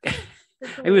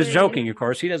 He was joking, of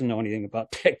course. He doesn't know anything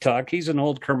about TikTok. He's an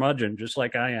old curmudgeon, just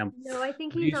like I am. No, I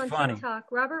think he's on funny. TikTok.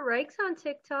 Robert Reich's on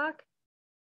TikTok.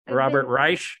 Robert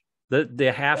Reich,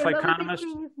 the half economist.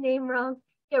 I'm his name wrong.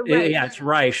 Yeah, Reich. Yeah, it's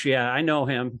Reich. Yeah, I know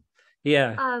him.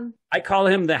 Yeah. I call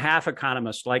him the half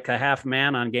economist, like a half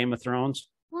man on Game of Thrones.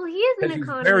 Well, he is an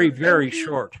economist. He's very, very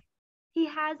short. He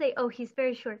has he's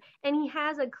very short. And he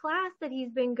has a class that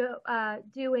he's been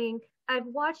doing. I've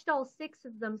watched all 6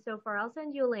 of them so far. I'll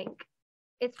send you a link.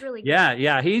 It's really good.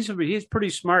 Yeah. He's a pretty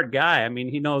smart guy. I mean,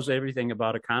 he knows everything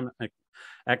about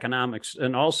economics.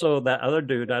 And also that other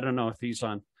dude, I don't know if he's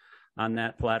on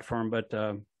that platform, but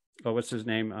what's his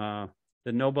name?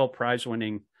 The Nobel Prize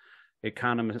winning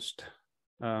economist.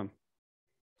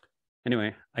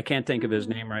 Anyway, I can't think of his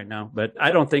name right now, but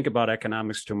I don't think about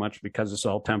economics too much because it's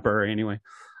all temporary anyway.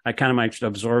 I kind of might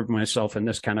absorb myself in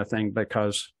this kind of thing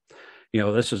because,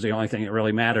 this is the only thing that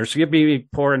really matters. You be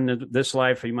poor in this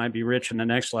life, you might be rich in the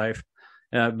next life,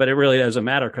 but it really doesn't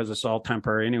matter because it's all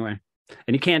temporary anyway.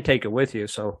 And you can't take it with you.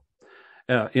 So,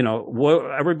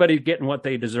 everybody's getting what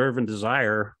they deserve and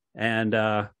desire. And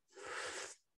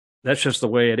that's just the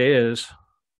way it is.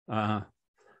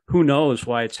 Who knows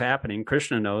why it's happening?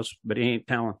 Krishna knows, but he ain't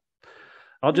telling.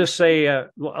 I'll just say,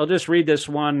 I'll just read this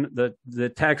one, the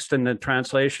text and the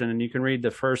translation, and you can read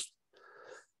the first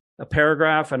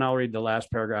paragraph, and I'll read the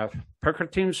last paragraph.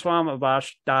 Prakritim swam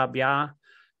avashtabhya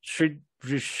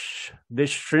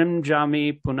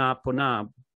vishrimjami puna puna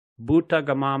bhuta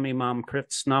gamami mam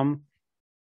kritsnam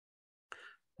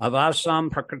avasam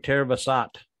prakritir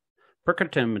vasat.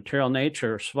 Prakritim, material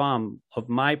nature, swam, of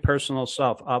my personal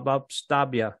self,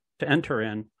 avastabhya, to enter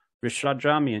in,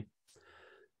 vishrajami,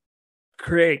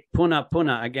 create, puna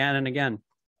puna, again and again.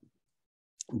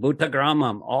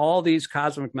 Bhutagramam, all these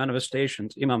cosmic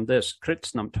manifestations, imam this,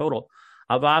 kritsnam, total,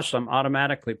 avasam,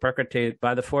 automatically, prakriti,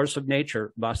 by the force of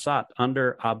nature, vasat,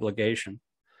 under obligation.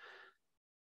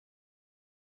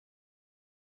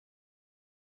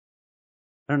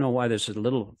 I don't know why there's a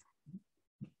little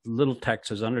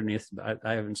text is underneath.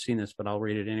 I haven't seen this, but I'll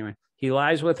read it anyway. He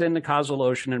lies within the causal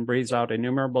ocean and breathes out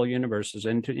innumerable universes.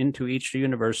 Into each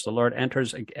universe, the Lord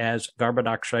enters as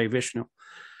Garbhodakshay Vishnu.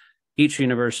 Each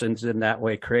universe is in that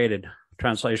way created.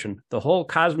 Translation: the whole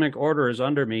cosmic order is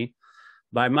under me.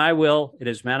 By my will, it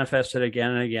is manifested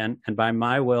again and again, and by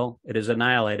my will, it is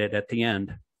annihilated at the end.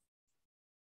 You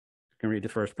can read the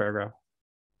first paragraph.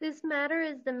 This matter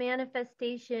is the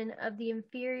manifestation of the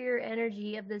inferior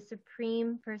energy of the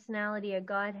Supreme Personality of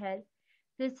Godhead.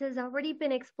 This has already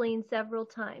been explained several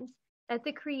times. At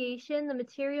the creation, the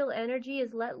material energy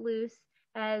is let loose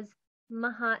as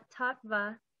Mahat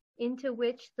Tattva, into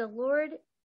which the Lord,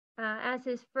 as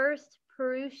his first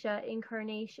Purusha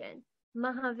incarnation,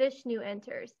 Mahavishnu,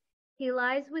 enters. He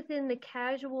lies within the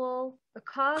causal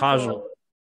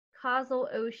causal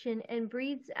ocean and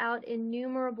breathes out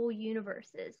innumerable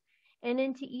universes. And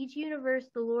into each universe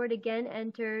the Lord again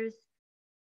enters.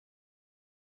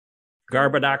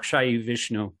 Garbhodakshayi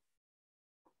Vishnu.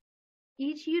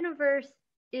 Each universe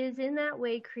is in that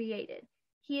way created.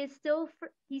 He still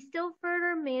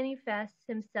further manifests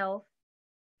himself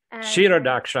as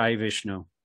Kshirodakshayi Vishnu.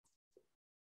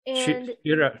 and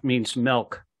Kshira means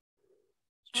milk.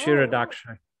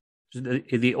 Kshirodakshayi.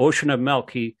 The ocean of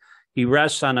milk. He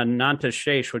rests on a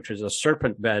Nantashesh, which is a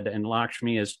serpent bed, and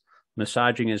Lakshmi is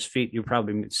massaging his feet. You've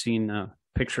probably seen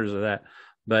pictures of that.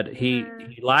 But he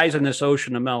lies in this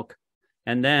ocean of milk.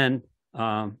 And then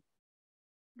that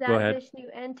go ahead. Vishnu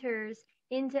enters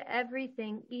into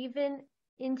everything, even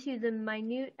into the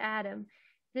minute atom.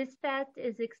 This fact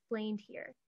is explained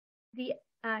here.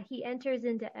 He enters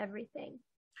into everything.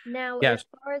 Now, Yes. as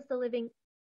far as the living...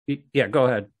 Yeah, go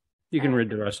ahead. You can read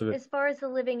the rest of it. As far as the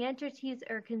living entities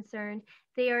are concerned,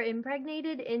 they are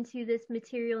impregnated into this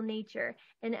material nature,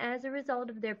 and as a result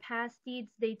of their past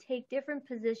deeds, they take different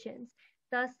positions.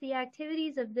 Thus, the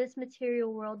activities of this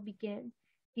material world begin.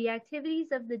 The activities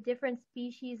of the different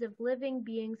species of living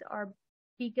beings are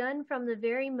begun from the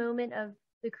very moment of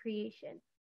the creation.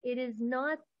 It is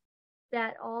not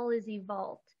that all is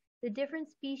evolved. The different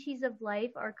species of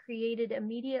life are created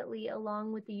immediately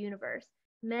along with the universe.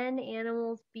 Men,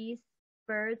 animals, beasts,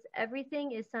 birds,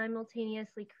 everything is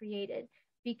simultaneously created,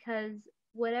 because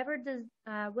whatever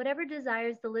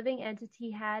desires the living entity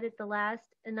had at the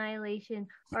last annihilation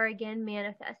are again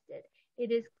manifested.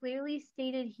 It is clearly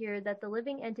stated here that the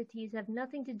living entities have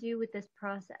nothing to do with this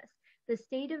process. The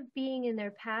state of being in their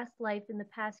past life in the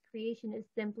past creation is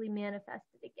simply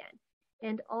manifested again.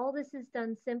 And all this is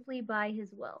done simply by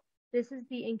his will. This is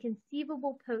the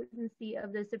inconceivable potency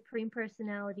of the Supreme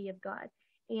Personality of God.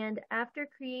 And after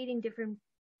creating different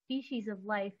species of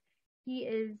life, he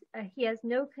has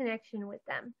no connection with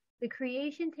them. The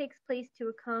creation takes place to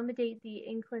accommodate the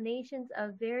inclinations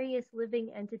of various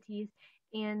living entities,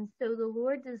 and so the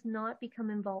Lord does not become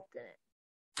involved in it.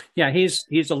 Yeah,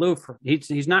 he's aloof.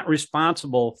 He's not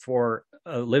responsible for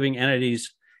living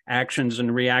entities' actions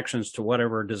and reactions to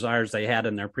whatever desires they had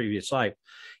in their previous life.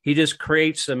 He just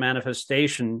creates the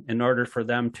manifestation in order for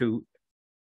them to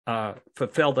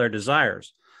fulfill their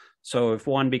desires. So if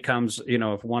one becomes,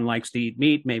 if one likes to eat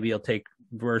meat, maybe he'll take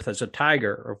birth as a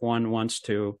tiger. Or if one wants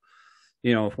to,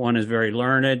 if one is very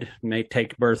learned, may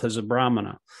take birth as a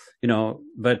brahmana.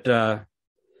 But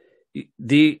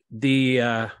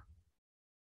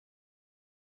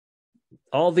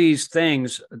all these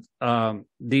things,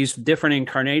 these different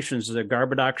incarnations, the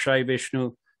Garbhodakshayi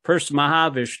Vishnu, first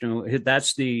Mahavishnu,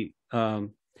 that's the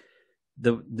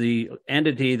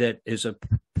entity that is a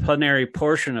plenary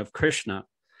portion of Krishna.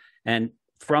 And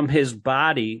from his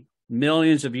body,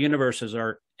 millions of universes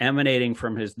are emanating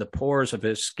from the pores of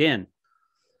his skin.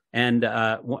 And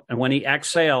when he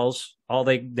exhales,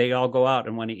 they all go out.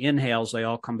 And when he inhales, they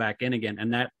all come back in again.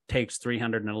 And that takes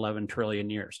 311 trillion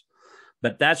years.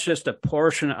 But that's just a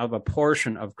portion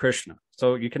of Krishna.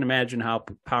 So you can imagine how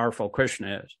powerful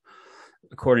Krishna is,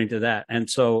 according to that. And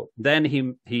so then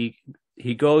he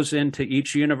goes into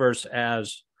each universe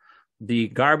as the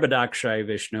Garbhodakshayi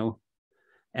Vishnu.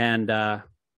 And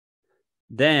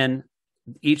then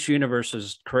each universe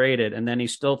is created, and then he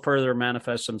still further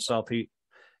manifests himself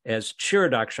as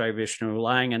Kshirodakshayi Vishnu,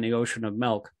 lying in the ocean of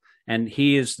milk. And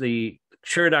he is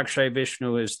Kshirodakshayi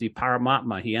Vishnu is the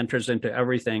Paramatma. He enters into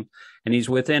everything, and he's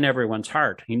within everyone's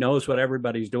heart. He knows what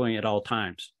everybody's doing at all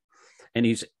times. And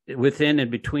he's within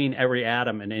and between every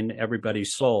atom and in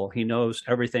everybody's soul. He knows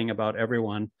everything about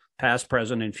everyone, past,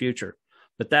 present, and future.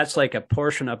 But that's like a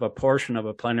portion of a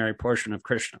plenary portion of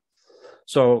Krishna.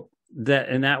 So that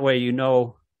in that way,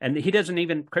 and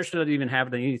Krishna doesn't even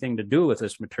have anything to do with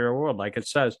this material world. Like it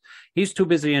says, he's too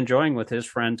busy enjoying with his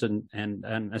friends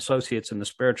and associates in the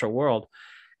spiritual world.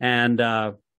 And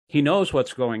he knows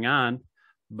what's going on,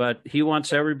 but he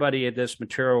wants everybody in this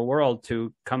material world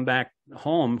to come back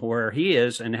home where he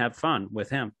is and have fun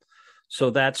with him. So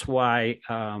that's why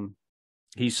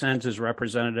he sends his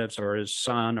representatives or his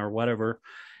son or whatever,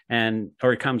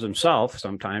 or he comes himself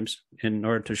sometimes in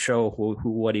order to show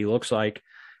what he looks like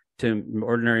to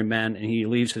ordinary men. And he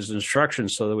leaves his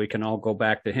instructions so that we can all go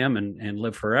back to him and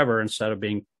live forever instead of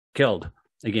being killed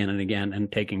again and again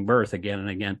and taking birth again and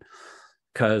again.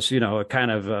 Because,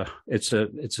 the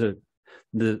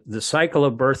cycle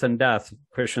of birth and death.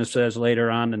 Krishna says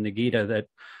later on in the Gita that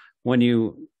when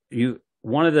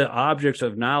one of the objects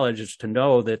of knowledge is to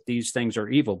know that these things are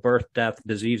evil: birth, death,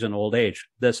 disease, and old age.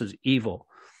 This is evil.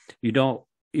 You don't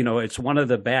it's one of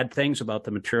the bad things about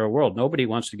the material world. Nobody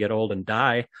wants to get old and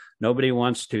die. Nobody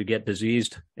wants to get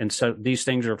diseased. And so these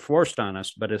things are forced on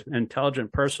us. But an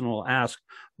intelligent person will ask,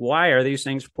 why are these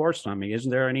things forced on me?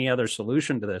 Isn't there any other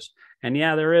solution to this? And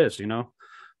yeah, there is.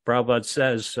 Prabhupada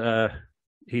says,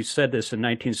 he said this in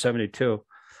 1972,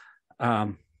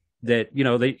 that,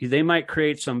 they might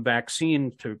create some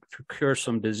vaccine to cure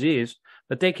some disease,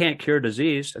 but they can't cure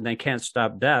disease and they can't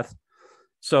stop death.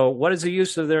 So what is the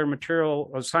use of their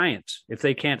material science if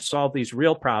they can't solve these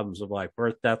real problems of life,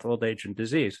 birth, death, old age, and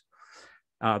disease?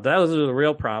 Those are the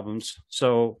real problems.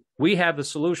 So we have the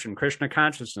solution, Krishna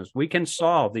consciousness. We can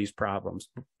solve these problems.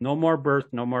 No more birth,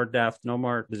 no more death, no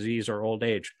more disease or old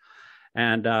age.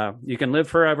 And you can live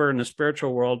forever in the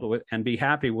spiritual world and be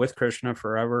happy with Krishna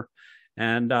forever.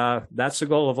 And that's the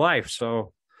goal of life.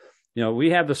 So, we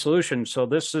have the solution. So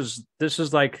this is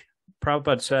like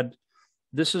Prabhupada said,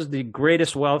 this is the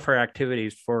greatest welfare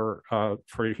activities for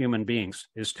human beings,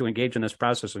 is to engage in this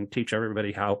process and teach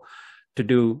everybody how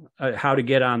to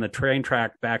get on the train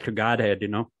track back to Godhead,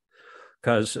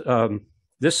 because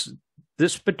this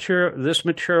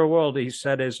material world, he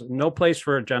said, is no place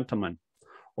for a gentleman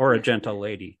or a gentle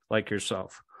lady like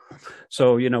yourself.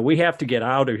 So, we have to get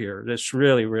out of here. This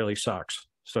really, really sucks.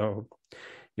 So,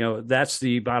 that's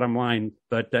the bottom line.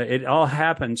 But it all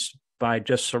happens by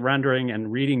just surrendering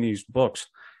and reading these books.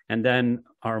 And then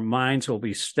our minds will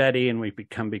be steady and we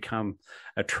become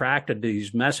attracted to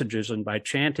these messages. And by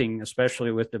chanting,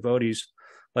 especially with devotees,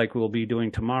 like we'll be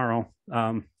doing tomorrow,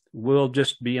 we'll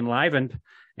just be enlivened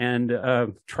and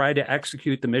try to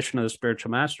execute the mission of the spiritual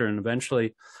master. And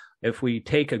eventually, if we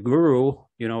take a guru,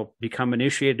 become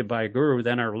initiated by a guru,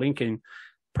 then our linking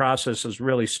process is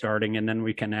really starting. And then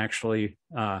we can actually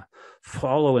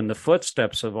follow in the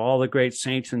footsteps of all the great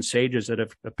saints and sages that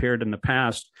have appeared in the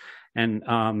past. And,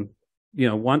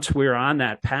 once we're on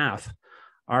that path,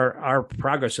 our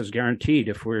progress is guaranteed.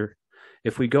 If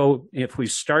we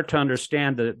start to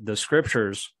understand the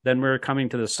scriptures, then we're coming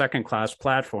to the second class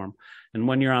platform. And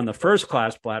when you're on the first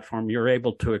class platform, you're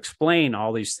able to explain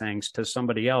all these things to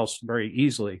somebody else very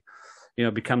easily.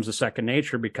 It becomes a second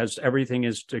nature because everything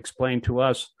is explained to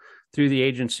us through the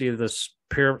agency of the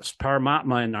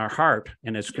Paramatma in our heart,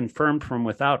 and it's confirmed from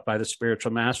without by the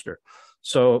spiritual master.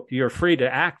 So you're free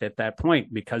to act at that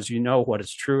point because you know what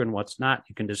is true and what's not.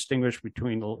 You can distinguish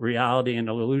between reality and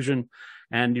illusion,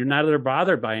 and you're not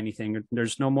bothered by anything.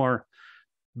 There's no more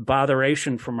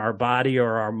botheration from our body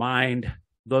or our mind.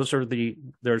 There's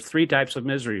three types of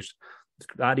miseries.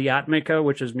 Adhyatmika,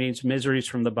 which means miseries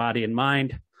from the body and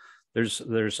mind. There's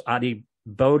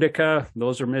adibodhika.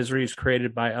 Those are miseries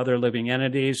created by other living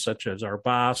entities, such as our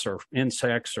boss or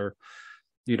insects or,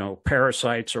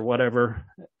 parasites or whatever,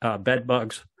 bed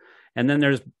bugs. And then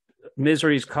there's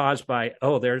miseries caused by,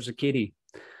 there's a kitty.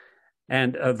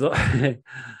 And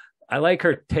I like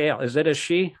her tail. Is it a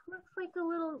she? Looks like a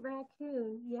little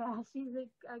raccoon. Yeah, she's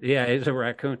yeah, it's a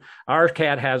raccoon. Our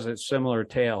cat has a similar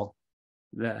tail,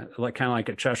 kind of like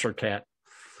a Cheshire cat.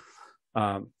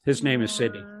 His name is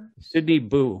Sydney. Sydney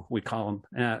Boo, we call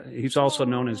him. He's also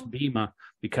known as Bhima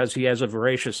because he has a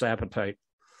voracious appetite.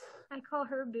 I call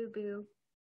her Boo Boo.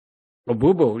 Oh,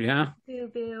 Boo Boo, yeah. Boo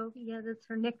Boo, yeah, that's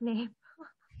her nickname.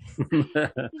 She's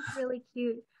really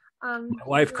cute. My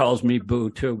wife calls me Boo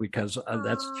too because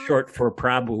that's short for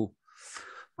Prabhu.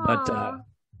 But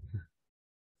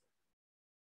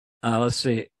let's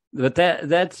see. But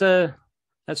that's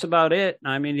about it.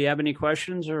 I mean, do you have any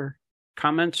questions or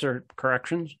comments or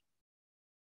corrections?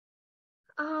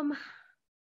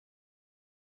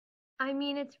 I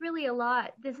mean, it's really a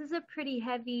lot. This is a pretty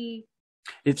heavy.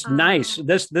 It's nice.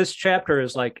 This chapter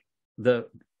is like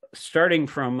starting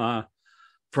from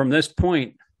this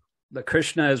point, the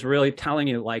Krishna is really telling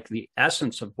you like the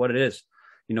essence of what it is.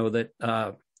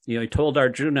 He told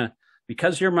Arjuna,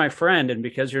 because you're my friend and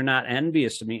because you're not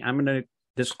envious of me, I'm going to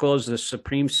disclose the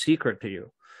supreme secret to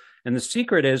you. And the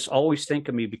secret is always think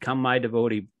of me, become my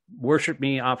devotee, worship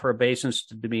me, offer obeisance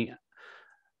to me.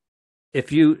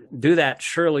 If you do that,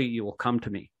 surely you will come to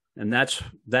me. And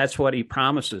that's what he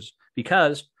promises,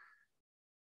 because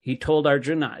he told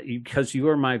Arjuna, because you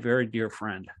are my very dear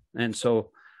friend. And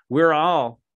so we're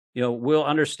all, we'll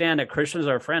understand that Krishna is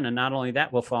our friend. And not only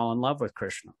that, we'll fall in love with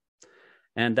Krishna.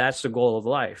 And that's the goal of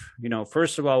life.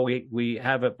 First of all, we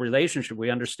have a relationship. We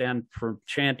understand from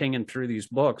chanting and through these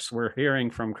books, we're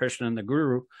hearing from Krishna and the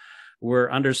Guru.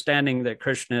 We're understanding that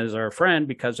Krishna is our friend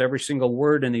because every single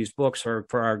word in these books are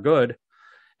for our good.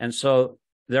 And so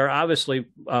they're obviously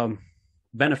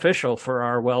beneficial for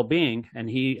our well-being. And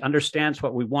he understands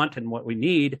what we want and what we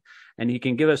need. And he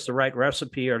can give us the right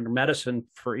recipe or medicine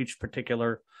for each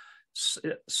particular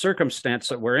circumstance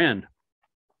that we're in.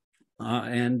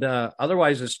 And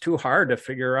otherwise it's too hard to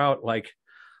figure out like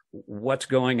what's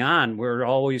going on. We're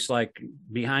always like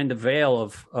behind the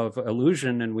veil of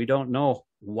illusion, and we don't know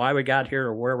why we got here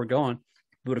or where we're going.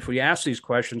 But if we ask these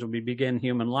questions, we begin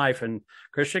human life, and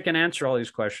Krishna can answer all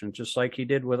these questions, just like he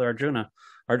did with Arjuna.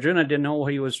 Arjuna didn't know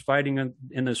he was fighting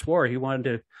in this war. He wanted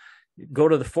to go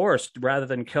to the forest rather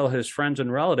than kill his friends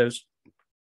and relatives.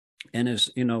 And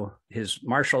his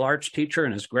martial arts teacher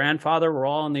and his grandfather were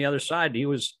all on the other side. He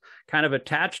was kind of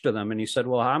attached to them. And he said,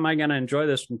 well, how am I going to enjoy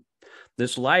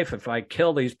this life if I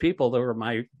kill these people that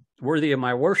were worthy of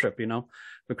my worship,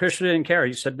 But Krishna didn't care.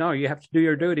 He said, no, you have to do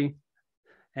your duty.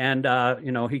 And,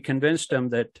 he convinced him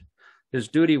that his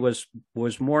duty was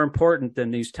more important than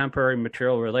these temporary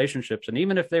material relationships. And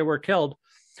even if they were killed,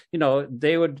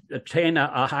 they would attain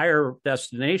a higher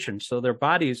destination. So their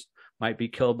bodies might be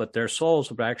killed, but their souls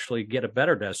would actually get a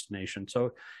better destination.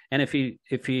 So, and if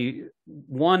he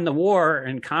won the war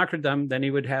and conquered them, then he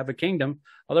would have a kingdom.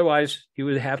 Otherwise, he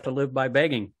would have to live by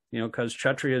begging, because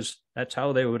Kshatriyas, that's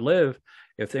how they would live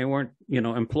if they weren't,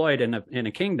 employed in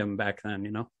a kingdom back then,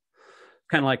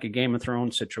 kind of like a Game of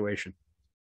Thrones situation.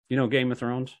 Game of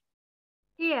Thrones?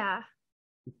 Yeah.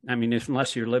 I mean,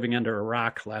 unless you're living under a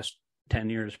rock, last 10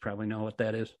 years, probably know what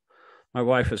that is. My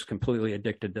wife is completely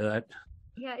addicted to that.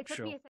 Yeah, it took me a second.